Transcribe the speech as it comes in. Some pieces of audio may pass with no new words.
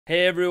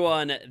Hey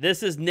everyone,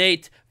 this is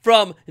Nate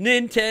from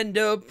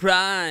Nintendo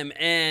Prime,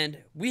 and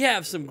we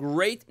have some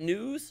great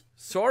news,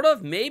 sort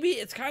of, maybe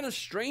it's kind of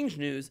strange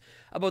news,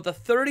 about the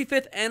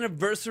 35th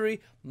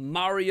anniversary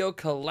Mario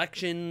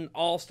Collection,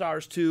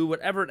 All-Stars 2,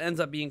 whatever it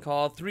ends up being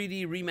called,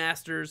 3D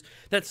remasters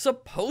that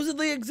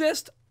supposedly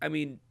exist. I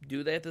mean,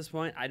 do they at this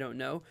point? I don't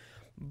know.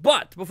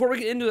 But before we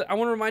get into it, I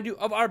want to remind you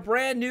of our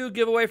brand new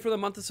giveaway for the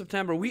month of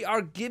September. We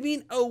are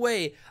giving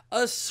away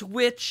a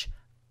Switch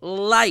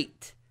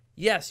Lite.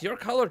 Yes, your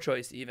color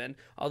choice even,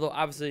 although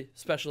obviously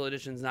special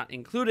edition's not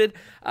included.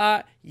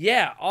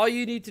 Yeah, all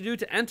you need to do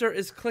to enter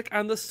is click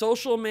on the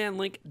Social Man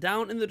link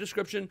down in the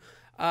description.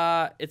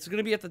 It's going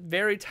to be at the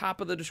very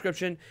top of the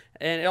description,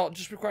 and it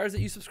just requires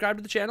that you subscribe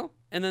to the channel,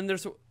 and then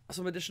there's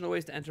some additional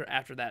ways to enter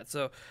after that.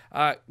 So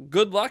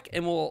good luck,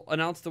 and we'll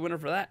announce the winner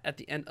for that at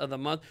the end of the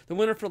month. The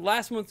winner for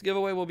last month's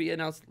giveaway will be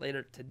announced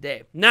later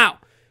today. Now,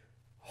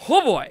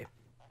 oh boy,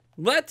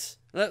 let's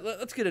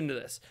get into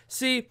this.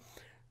 See,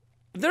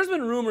 there's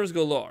been rumors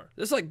galore.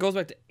 This goes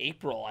back to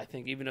April, I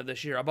think, even of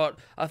this year, about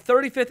a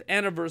 35th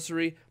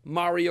anniversary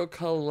Mario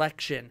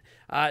Collection.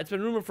 It's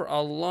been rumored for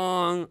a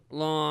long,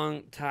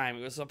 long time.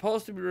 It was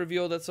supposed to be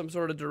revealed at some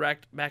sort of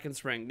direct back in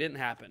spring. Didn't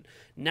happen.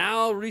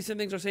 Now, recent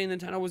things are saying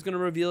Nintendo was going to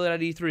reveal it at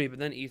E3, but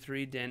then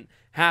E3 didn't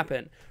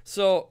happen.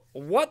 So,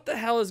 what the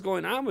hell is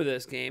going on with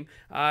this game?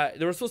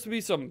 There was supposed to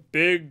be some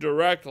big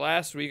direct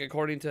last week,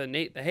 according to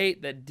Nate the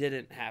Hate, that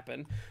didn't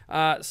happen.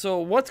 So,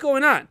 what's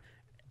going on?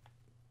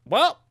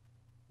 Well,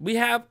 we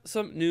have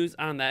some news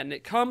on that, and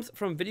it comes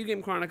from Video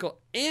Game Chronicle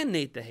and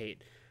Nate the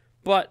Hate.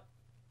 But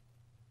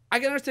I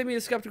can understand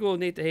being skeptical of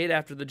Nate the Hate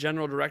after the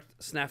General Direct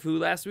snafu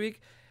last week,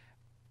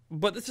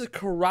 but this is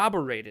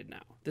corroborated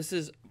now. This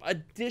is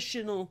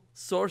additional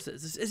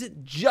sources. This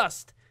isn't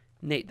just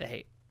Nate the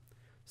Hate.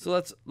 So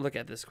let's look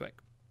at this quick.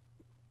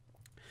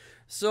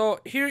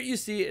 So here you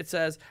see it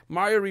says,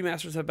 Mario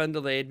remasters have been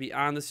delayed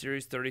beyond the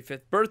series'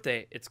 35th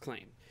birthday, it's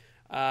claimed.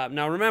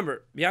 Now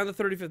remember, beyond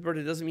the 35th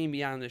birthday doesn't mean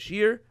beyond this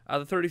year.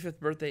 The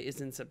 35th birthday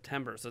is in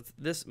September, so it's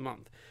this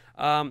month.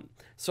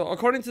 So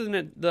according to the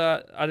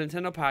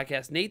Nintendo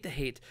podcast, Nate the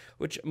Hate,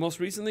 which most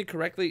recently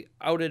correctly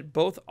outed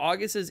both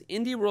August's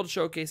Indie World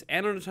Showcase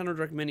and a Nintendo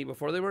Direct Mini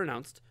before they were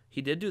announced.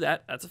 He did do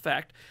that. That's a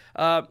fact.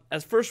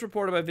 As first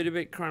reported by Video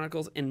Game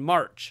Chronicles in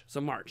March. So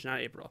March,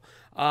 not April.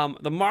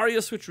 The Mario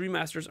Switch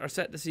remasters are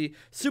set to see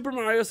Super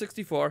Mario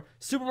 64,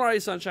 Super Mario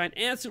Sunshine,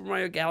 and Super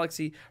Mario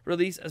Galaxy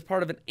released as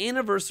part of an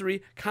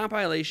anniversary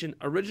compilation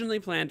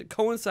originally planned to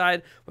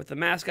coincide with the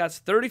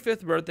mascot's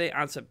 35th birthday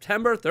on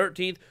September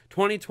 13th,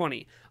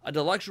 2020. A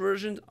deluxe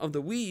version of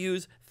the Wii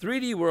U's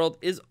 3D World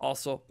is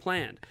also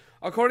planned.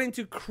 According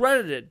to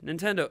credited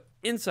Nintendo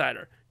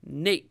insider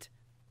Nate,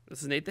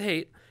 this is Nate the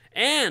Hate,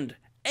 and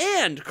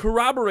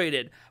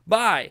corroborated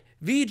by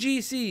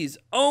VGC's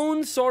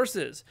own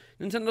sources,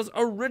 Nintendo's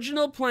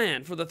original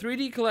plan for the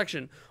 3D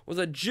collection was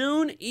a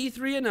June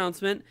E3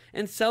 announcement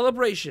and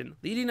celebration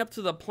leading up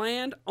to the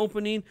planned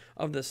opening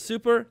of the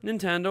Super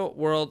Nintendo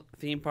World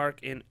theme park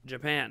in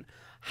Japan.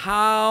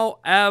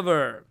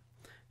 However,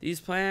 these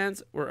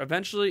plans were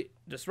eventually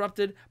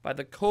disrupted by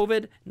the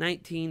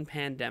COVID-19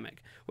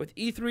 pandemic, with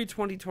E3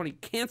 2020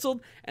 canceled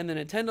and the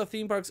Nintendo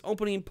theme park's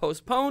opening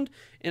postponed.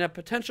 In a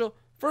potential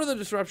further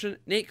disruption,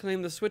 Nate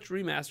claimed the Switch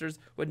remasters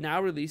would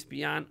now release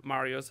beyond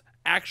Mario's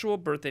actual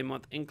birthday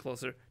month and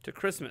closer to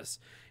Christmas.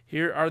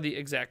 Here are the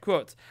exact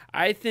quotes.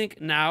 I think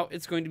now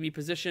it's going to be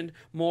positioned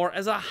more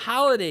as a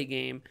holiday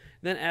game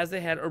than as they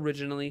had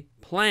originally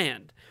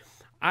planned.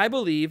 I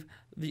believe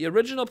the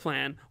original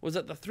plan was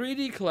that the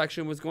 3D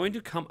collection was going to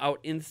come out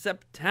in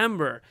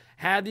September.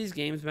 Had these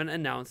games been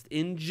announced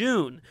in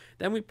June,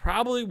 then we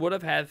probably would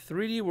have had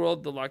 3D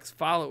World Deluxe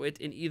follow it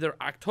in either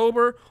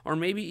October or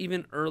maybe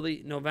even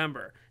early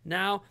November.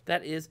 Now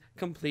that is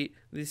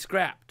completely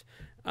scrapped.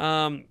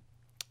 So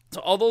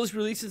although those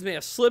releases may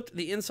have slipped,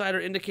 the insider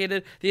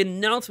indicated the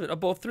announcement of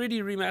both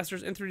 3D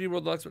remasters and 3D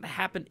World Deluxe would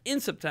happen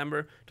in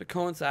September to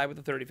coincide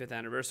with the 35th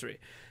anniversary.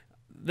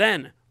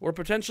 Then, we're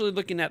potentially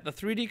looking at the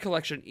 3D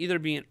collection either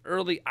being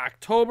early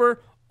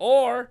October,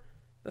 or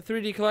the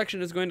 3D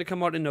collection is going to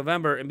come out in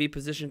November and be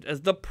positioned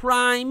as the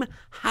prime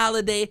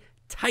holiday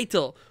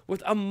title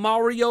with a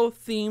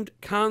Mario-themed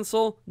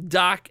console,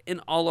 dock,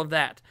 and all of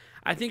that.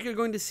 I think you're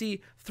going to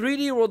see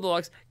 3D World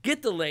Deluxe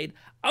get delayed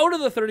out of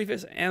the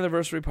 35th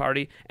anniversary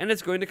party, and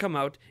it's going to come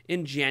out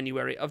in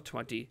January of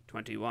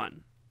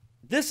 2021.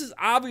 This is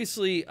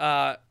obviously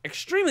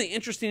extremely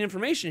interesting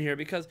information here,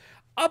 because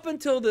up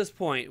until this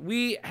point,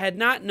 we had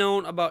not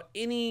known about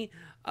any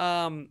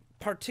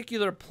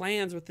particular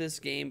plans with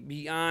this game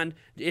beyond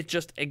it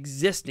just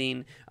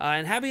existing.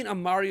 And having a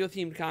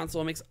Mario-themed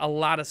console makes a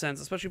lot of sense,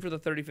 especially for the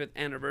 35th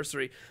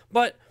anniversary.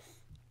 But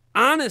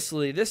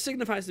honestly, this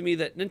signifies to me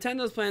that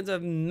Nintendo's plans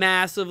have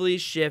massively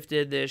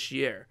shifted this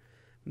year.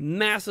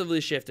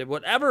 Massively shifted.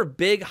 Whatever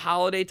big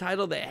holiday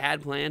title they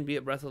had planned, be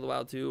it Breath of the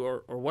Wild 2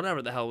 or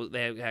whatever the hell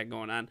they had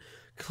going on,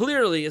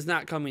 clearly is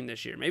not coming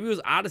this year. Maybe it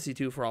was Odyssey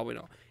 2 for all we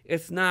know.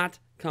 It's not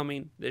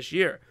coming this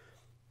year.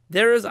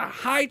 There is a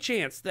high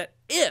chance that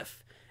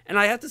if And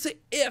I have to say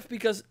if,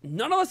 because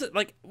none of us,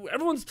 like,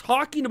 everyone's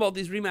talking about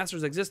these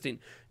remasters existing.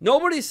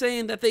 Nobody's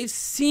saying that they've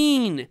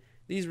seen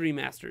these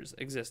remasters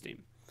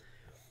existing.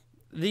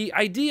 The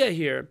idea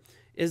here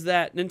is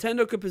that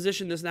Nintendo could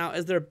position this now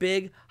as their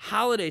big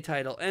holiday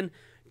title. And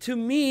to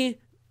me,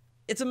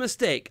 it's a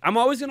mistake. I'm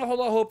always going to hold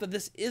out hope that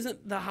this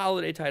isn't the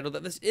holiday title,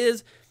 that this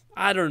is,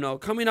 I don't know,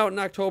 coming out in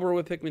October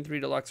with Pikmin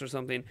 3 Deluxe or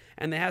something,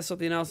 and they have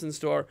something else in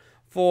store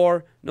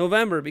for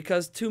November.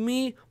 Because to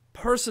me,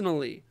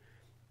 personally,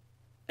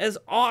 as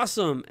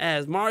awesome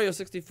as Mario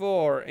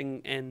 64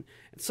 and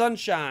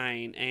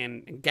Sunshine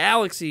and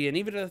Galaxy, and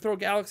even to throw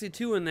Galaxy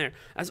 2 in there,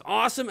 as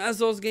awesome as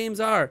those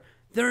games are,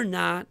 they're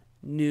not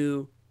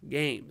new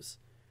games.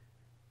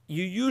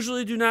 You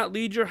usually do not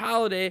lead your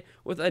holiday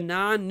with a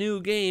non-new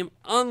game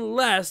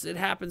unless it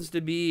happens to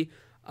be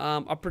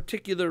a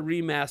particular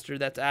remaster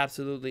that's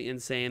absolutely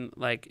insane,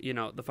 like, you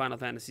know, the Final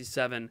Fantasy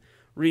VII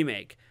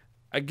remake.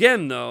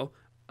 Again, though,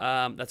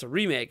 that's a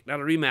remake, not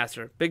a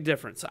remaster. Big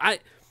difference. So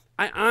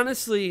I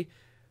honestly,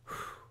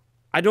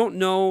 I don't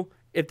know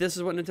if this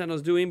is what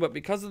Nintendo's doing, but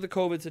because of the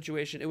COVID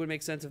situation, it would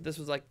make sense if this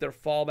was like their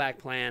fallback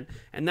plan,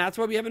 and that's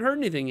why we haven't heard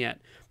anything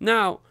yet.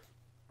 Now,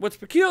 what's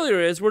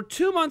peculiar is we're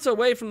 2 months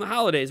away from the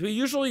holidays. We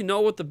usually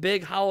know what the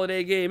big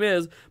holiday game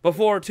is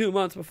before 2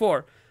 months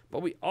before,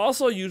 but we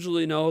also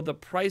usually know the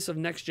price of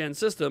next-gen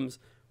systems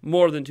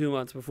more than 2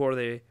 months before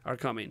they are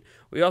coming.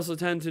 We also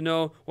tend to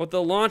know what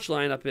the launch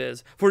lineup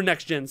is for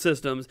next-gen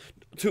systems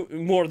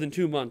more than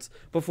 2 months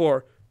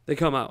before they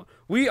come out.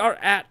 We are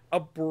at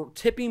a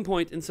tipping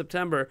point in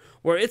September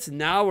where it's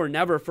now or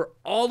never for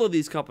all of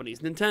these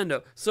companies,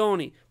 Nintendo,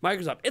 Sony,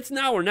 Microsoft. It's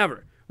now or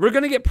never. We're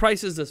going to get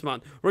prices this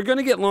month. We're going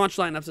to get launch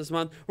lineups this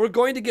month. We're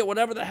going to get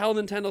whatever the hell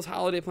Nintendo's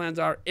holiday plans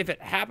are. If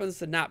it happens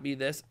to not be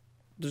this,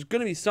 there's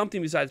going to be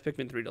something besides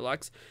Pikmin 3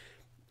 Deluxe.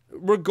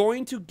 We're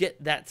going to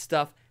get that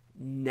stuff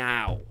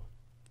now.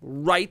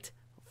 Right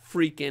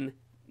freaking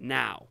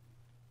now.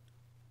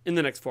 In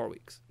the next 4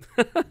 weeks.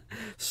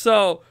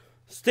 So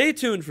stay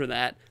tuned for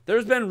that.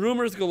 There's been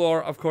rumors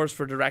galore, of course,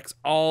 for Directs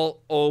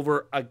all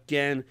over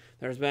again.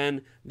 There's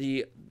been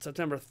the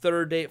September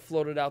 3rd date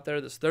floated out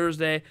there this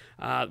Thursday.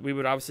 We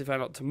would obviously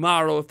find out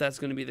tomorrow if that's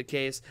going to be the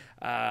case.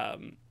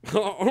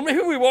 Or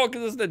maybe we won't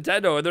because it's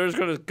Nintendo and they're just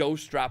going to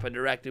ghost drop a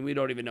Direct and we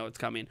don't even know it's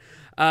coming.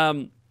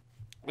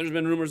 There's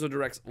been rumors of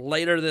Directs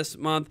later this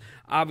month.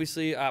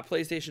 Obviously,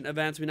 PlayStation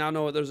events. We now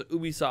know there's an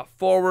Ubisoft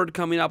Forward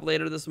coming up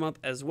later this month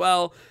as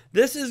well.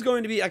 This is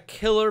going to be a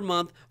killer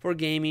month for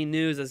gaming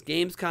news as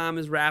Gamescom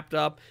is wrapped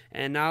up,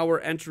 and now we're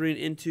entering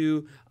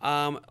into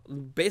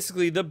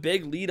basically the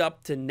big lead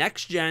up to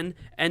next gen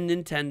and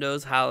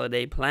Nintendo's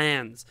holiday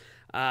plans.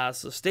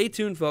 So stay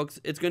tuned, folks.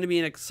 It's going to be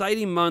an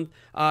exciting month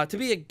to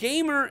be a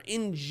gamer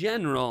in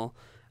general.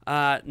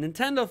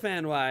 Nintendo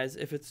fan-wise,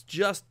 if it's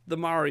just the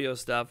Mario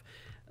stuff,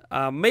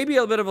 maybe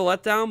a bit of a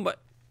letdown,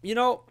 but, you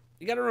know,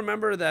 you got to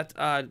remember that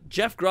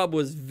Jeff Grubb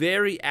was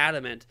very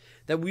adamant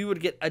that we would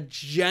get a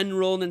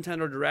general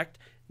Nintendo Direct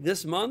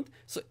this month.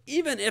 So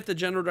even if the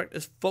general Direct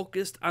is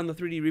focused on the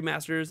 3D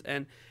remasters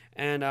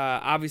and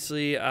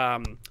obviously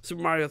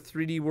Super Mario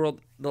 3D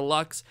World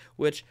Deluxe,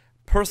 which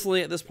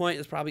personally at this point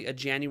is probably a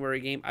January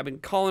game. I've been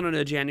calling it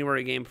a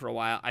January game for a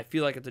while. I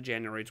feel like it's a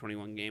January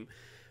 21 game.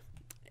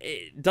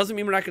 It doesn't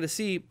mean we're not going to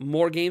see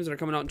more games that are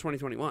coming out in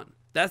 2021.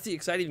 That's the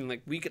exciting thing.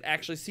 Like, we could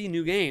actually see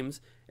new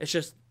games. It's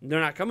just they're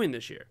not coming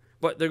this year.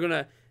 But they're going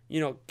to, you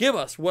know, give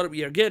us what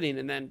we are getting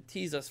and then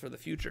tease us for the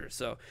future.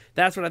 So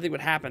that's what I think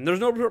would happen.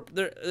 There's no, put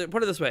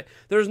it this way.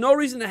 There's no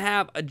reason to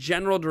have a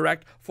general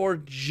Direct for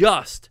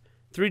just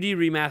 3D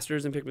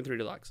remasters and Pikmin 3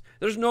 Deluxe.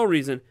 There's no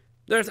reason.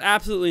 There's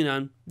absolutely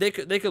none. They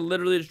could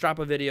literally just drop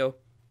a video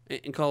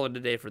and call it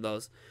a day for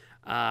those.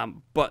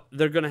 But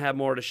they're going to have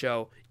more to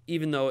show,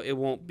 even though it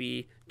won't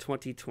be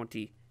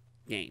 2020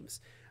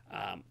 games.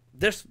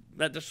 That's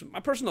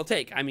my personal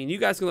take. I mean, you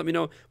guys can let me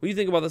know what you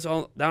think about this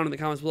all down in the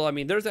comments below. I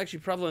mean, there's actually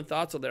prevalent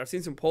thoughts out there. I've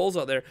seen some polls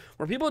out there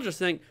where people just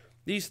think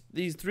these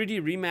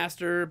 3D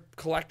remaster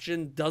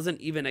collection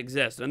doesn't even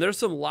exist. And there's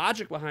some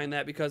logic behind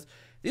that because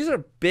these are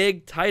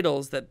big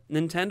titles that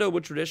Nintendo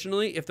would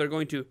traditionally, if they're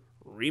going to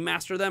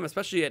remaster them,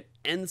 especially an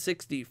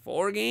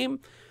N64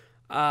 game,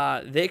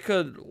 they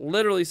could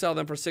literally sell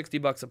them for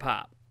 $60 a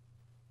pop.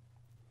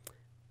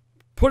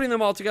 Putting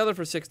them all together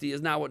for $60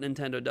 is not what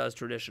Nintendo does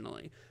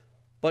traditionally.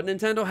 But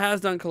Nintendo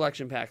has done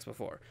collection packs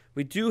before.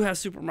 We do have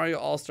Super Mario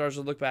All-Stars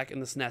to look back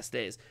in the SNES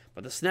days.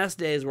 But the SNES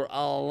days were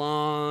a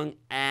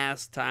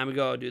long-ass time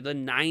ago, dude. The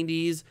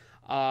 90s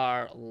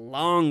are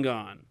long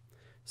gone.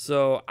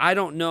 So I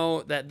don't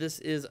know that this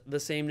is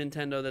the same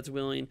Nintendo that's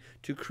willing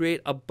to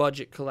create a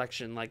budget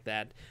collection like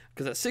that.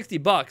 Because at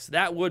 $60,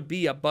 that would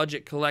be a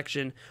budget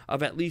collection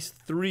of at least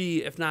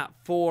 3, if not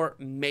 4,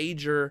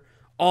 major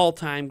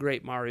all-time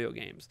great Mario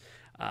games.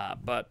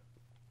 But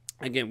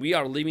again, we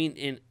are living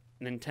in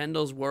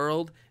Nintendo's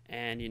world,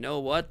 and you know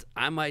what?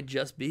 I might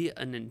just be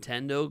a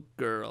Nintendo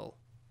girl.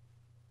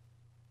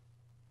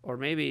 Or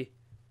maybe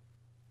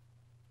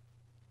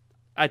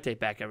I take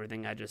back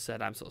everything I just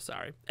said. I'm so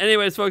sorry.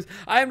 Anyways, folks,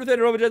 I am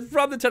Nathaniel Robichuk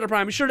from Nintendo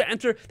Prime. Be sure to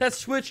enter that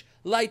Switch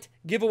Lite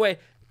giveaway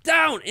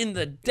down in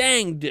the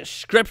dang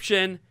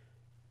description.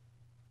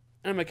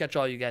 And I'm going to catch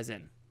all you guys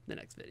in the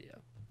next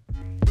video.